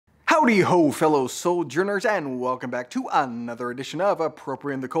Howdy ho, fellow sojourners, and welcome back to another edition of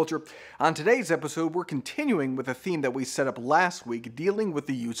Appropriating the Culture. On today's episode, we're continuing with a theme that we set up last week, dealing with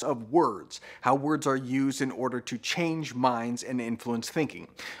the use of words, how words are used in order to change minds and influence thinking.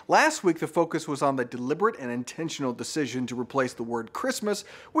 Last week, the focus was on the deliberate and intentional decision to replace the word Christmas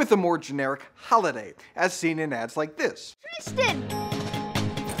with a more generic holiday, as seen in ads like this. Tristan!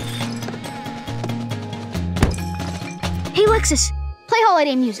 Hey, Lexus. Play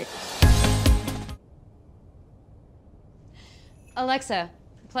holiday music. Alexa,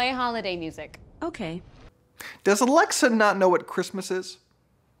 play holiday music. Okay. Does Alexa not know what Christmas is?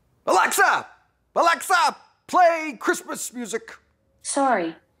 Alexa! Alexa! Play Christmas music!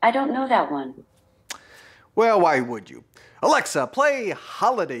 Sorry, I don't know that one. Well, why would you? Alexa, play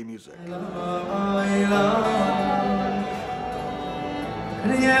holiday music.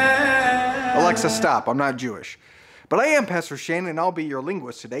 Alexa, stop. I'm not Jewish. But I am Pastor Shane, and I'll be your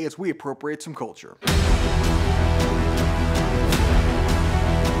linguist today as we appropriate some culture.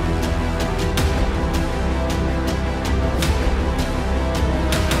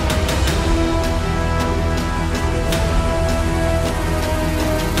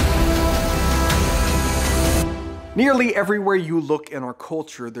 Nearly everywhere you look in our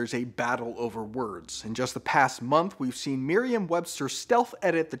culture, there's a battle over words. In just the past month, we've seen Merriam-Webster stealth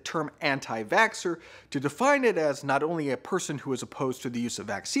edit the term anti-vaxxer to define it as not only a person who is opposed to the use of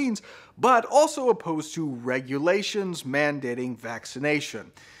vaccines, but also opposed to regulations mandating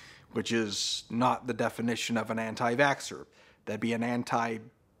vaccination, which is not the definition of an anti-vaxxer. That'd be an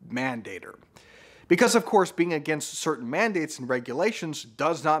anti-mandator. Because, of course, being against certain mandates and regulations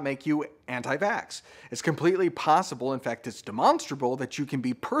does not make you anti-vax. It's completely possible, in fact, it's demonstrable, that you can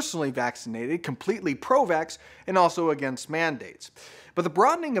be personally vaccinated, completely pro-vax, and also against mandates. But the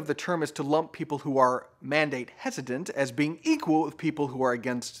broadening of the term is to lump people who are mandate hesitant as being equal with people who are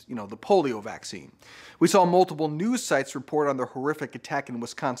against, the polio vaccine. We saw multiple news sites report on the horrific attack in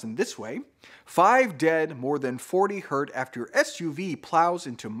Wisconsin this way: 5 dead, more than 40 hurt after SUV plows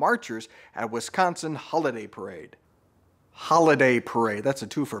into marchers at Wisconsin holiday parade. Holiday parade, that's a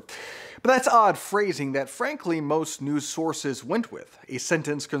twofer. But that's odd phrasing that, frankly, most news sources went with. A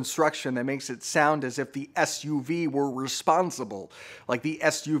sentence construction that makes it sound as if the SUV were responsible, like the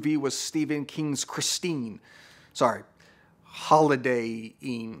SUV was Stephen King's Christine. Sorry,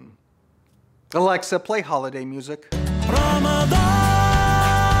 Holiday-ing. Alexa, play holiday music. Ramadan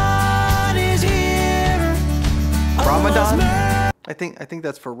is here. Ramadan? I think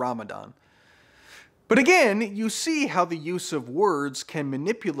that's for Ramadan. But again, you see how the use of words can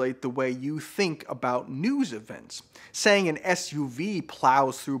manipulate the way you think about news events. Saying an SUV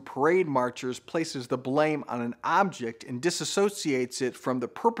plows through parade marchers places the blame on an object and disassociates it from the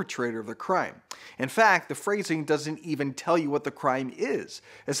perpetrator of the crime. In fact, the phrasing doesn't even tell you what the crime is.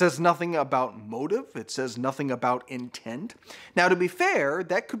 It says nothing about motive, it says nothing about intent. Now, to be fair,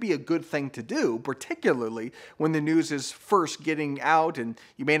 that could be a good thing to do, particularly when the news is first getting out and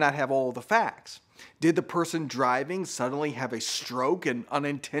you may not have all the facts. Did the person driving suddenly have a stroke and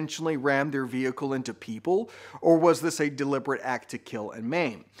unintentionally ram their vehicle into people? Or was this a deliberate act to kill and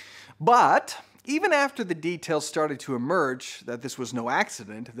maim? But even after the details started to emerge that this was no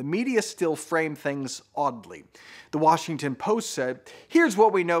accident, the media still framed things oddly. The Washington Post said, "Here's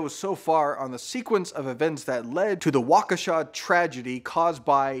what we know so far on the sequence of events that led to the Waukesha tragedy caused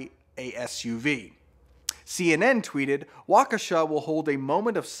by a SUV." CNN tweeted, "Waukesha will hold a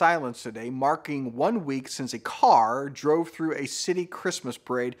moment of silence today, marking 1 week since a car drove through a city Christmas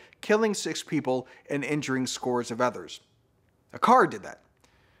parade, killing 6 people and injuring scores of others." A car did that.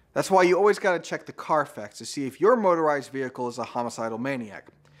 That's why you always got to check the Carfax to see if your motorized vehicle is a homicidal maniac.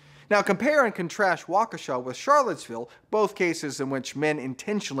 Now compare and contrast Waukesha with Charlottesville, both cases in which men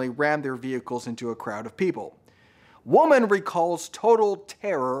intentionally rammed their vehicles into a crowd of people. Woman recalls total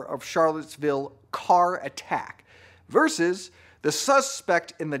terror of Charlottesville car attack versus the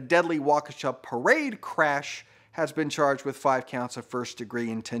suspect in the deadly Waukesha parade crash has been charged with 5 counts of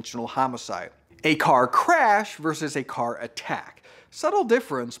first-degree intentional homicide. A car crash versus a car attack. Subtle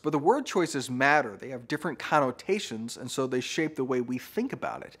difference, but the word choices matter. They have different connotations, and so they shape the way we think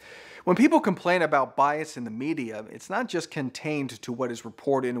about it. When people complain about bias in the media, it's not just contained to what is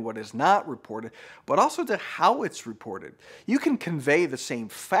reported and what is not reported, but also to how it's reported. You can convey the same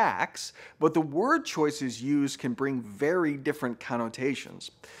facts, but the word choices used can bring very different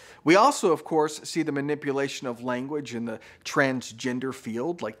connotations. We also, of course, see the manipulation of language in the transgender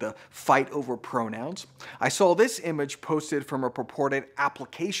field, like the fight over pronouns. I saw this image posted from a purported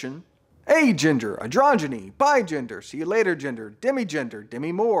application. agender, androgyny, bigender, see you later gender, demigender,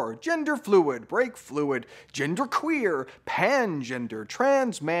 demi-more, gender fluid, break fluid, genderqueer, pangender,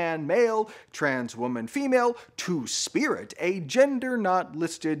 trans man, male, trans woman, female, two-spirit, a gender not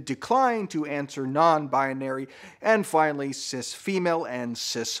listed, decline to answer non-binary, and finally cis female and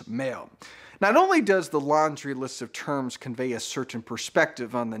cis male. Not only does the laundry list of terms convey a certain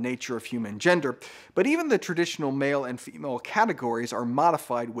perspective on the nature of human gender, but even the traditional male and female categories are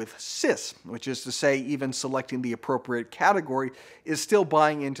modified with cis, which is to say even selecting the appropriate category is still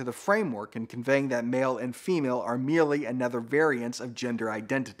buying into the framework and conveying that male and female are merely another variance of gender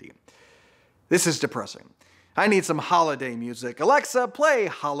identity. This is depressing. I need some holiday music. Alexa, play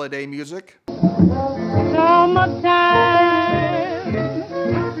holiday music.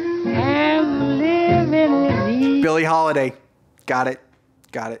 Billie Holiday. Got it.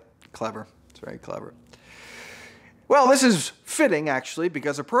 Got it. Clever. It's very clever. Well, this is fitting, actually,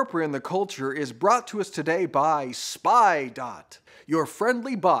 because Appropriate in the Culture is brought to us today by SpyDot, your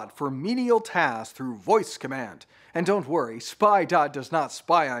friendly bot for menial tasks through voice command. And don't worry, SpyDot does not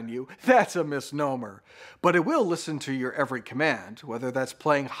spy on you. That's a misnomer. But it will listen to your every command, whether that's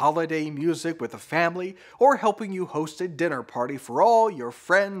playing holiday music with a family or helping you host a dinner party for all your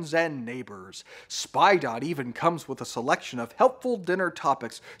friends and neighbors. SpyDot even comes with a selection of helpful dinner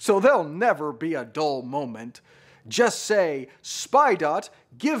topics, so there'll never be a dull moment. Just say, SpyDot,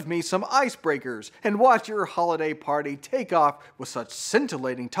 give me some icebreakers, and watch your holiday party take off with such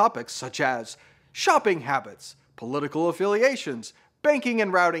scintillating topics such as shopping habits, political affiliations, banking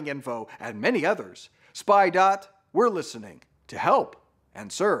and routing info, and many others. SpyDot, we're listening to help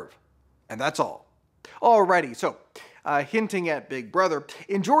and serve. And that's all. Alrighty, so, hinting at Big Brother,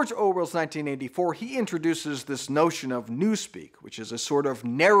 in George Orwell's 1984, he introduces this notion of newspeak, which is a sort of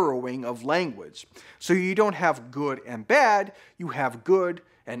narrowing of language. So you don't have good and bad, you have good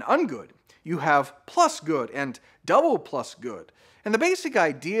and ungood. You have plus good and double plus good. And the basic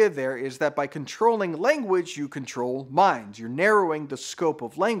idea there is that by controlling language, you control minds. You're narrowing the scope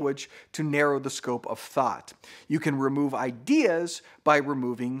of language to narrow the scope of thought. You can remove ideas by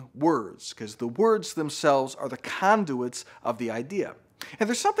removing words, because the words themselves are the conduits of the idea. And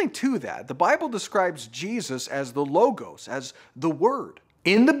there's something to that. The Bible describes Jesus as the Logos, as the Word.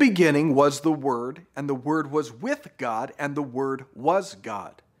 In the beginning was the Word, and the Word was with God, and the Word was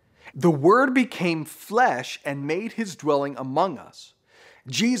God. The Word became flesh and made his dwelling among us.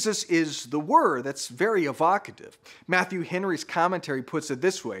 Jesus is the Word. That's very evocative. Matthew Henry's commentary puts it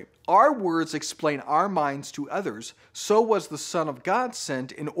this way: our words explain our minds to others, so was the Son of God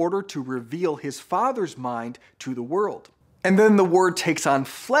sent in order to reveal his Father's mind to the world. And then the Word takes on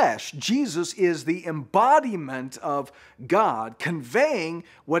flesh. Jesus is the embodiment of God, conveying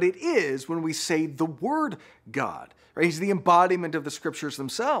what it is when we say the word God. Right? He's the embodiment of the Scriptures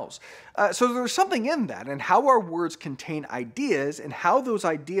themselves. So there's something in that, and how our words contain ideas, and how those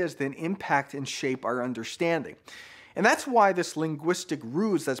ideas then impact and shape our understanding. And that's why this linguistic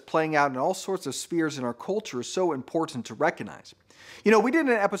ruse that's playing out in all sorts of spheres in our culture is so important to recognize. You know, we did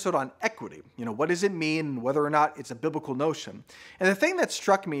an episode on equity. You know, what does it mean and whether or not it's a biblical notion? And the thing that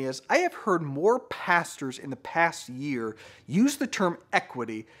struck me is I have heard more pastors in the past year use the term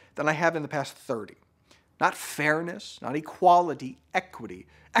equity than I have in the past 30. Not fairness, not equality, equity.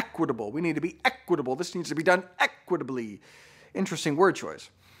 Equitable. We need to be equitable. This needs to be done equitably. Interesting word choice.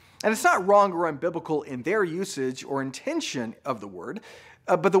 And it's not wrong or unbiblical in their usage or intention of the word,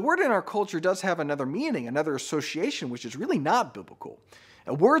 but the word in our culture does have another meaning, another association, which is really not biblical.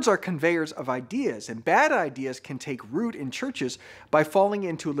 Words are conveyors of ideas, and bad ideas can take root in churches by falling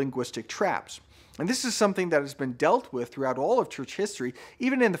into linguistic traps. And this is something that has been dealt with throughout all of church history,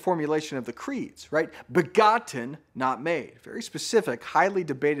 even in the formulation of the creeds, right? Begotten, not made. Very specific, highly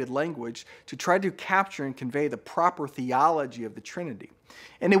debated language to try to capture and convey the proper theology of the Trinity.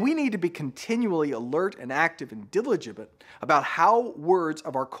 And we need to be continually alert and active and diligent about how words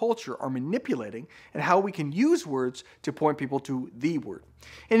of our culture are manipulating and how we can use words to point people to the Word.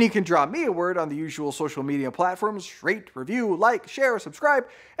 And you can drop me a word on the usual social media platforms. Rate, review, like, share, subscribe,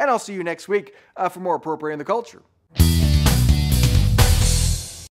 and I'll see you next week for more Appropriate in the Culture.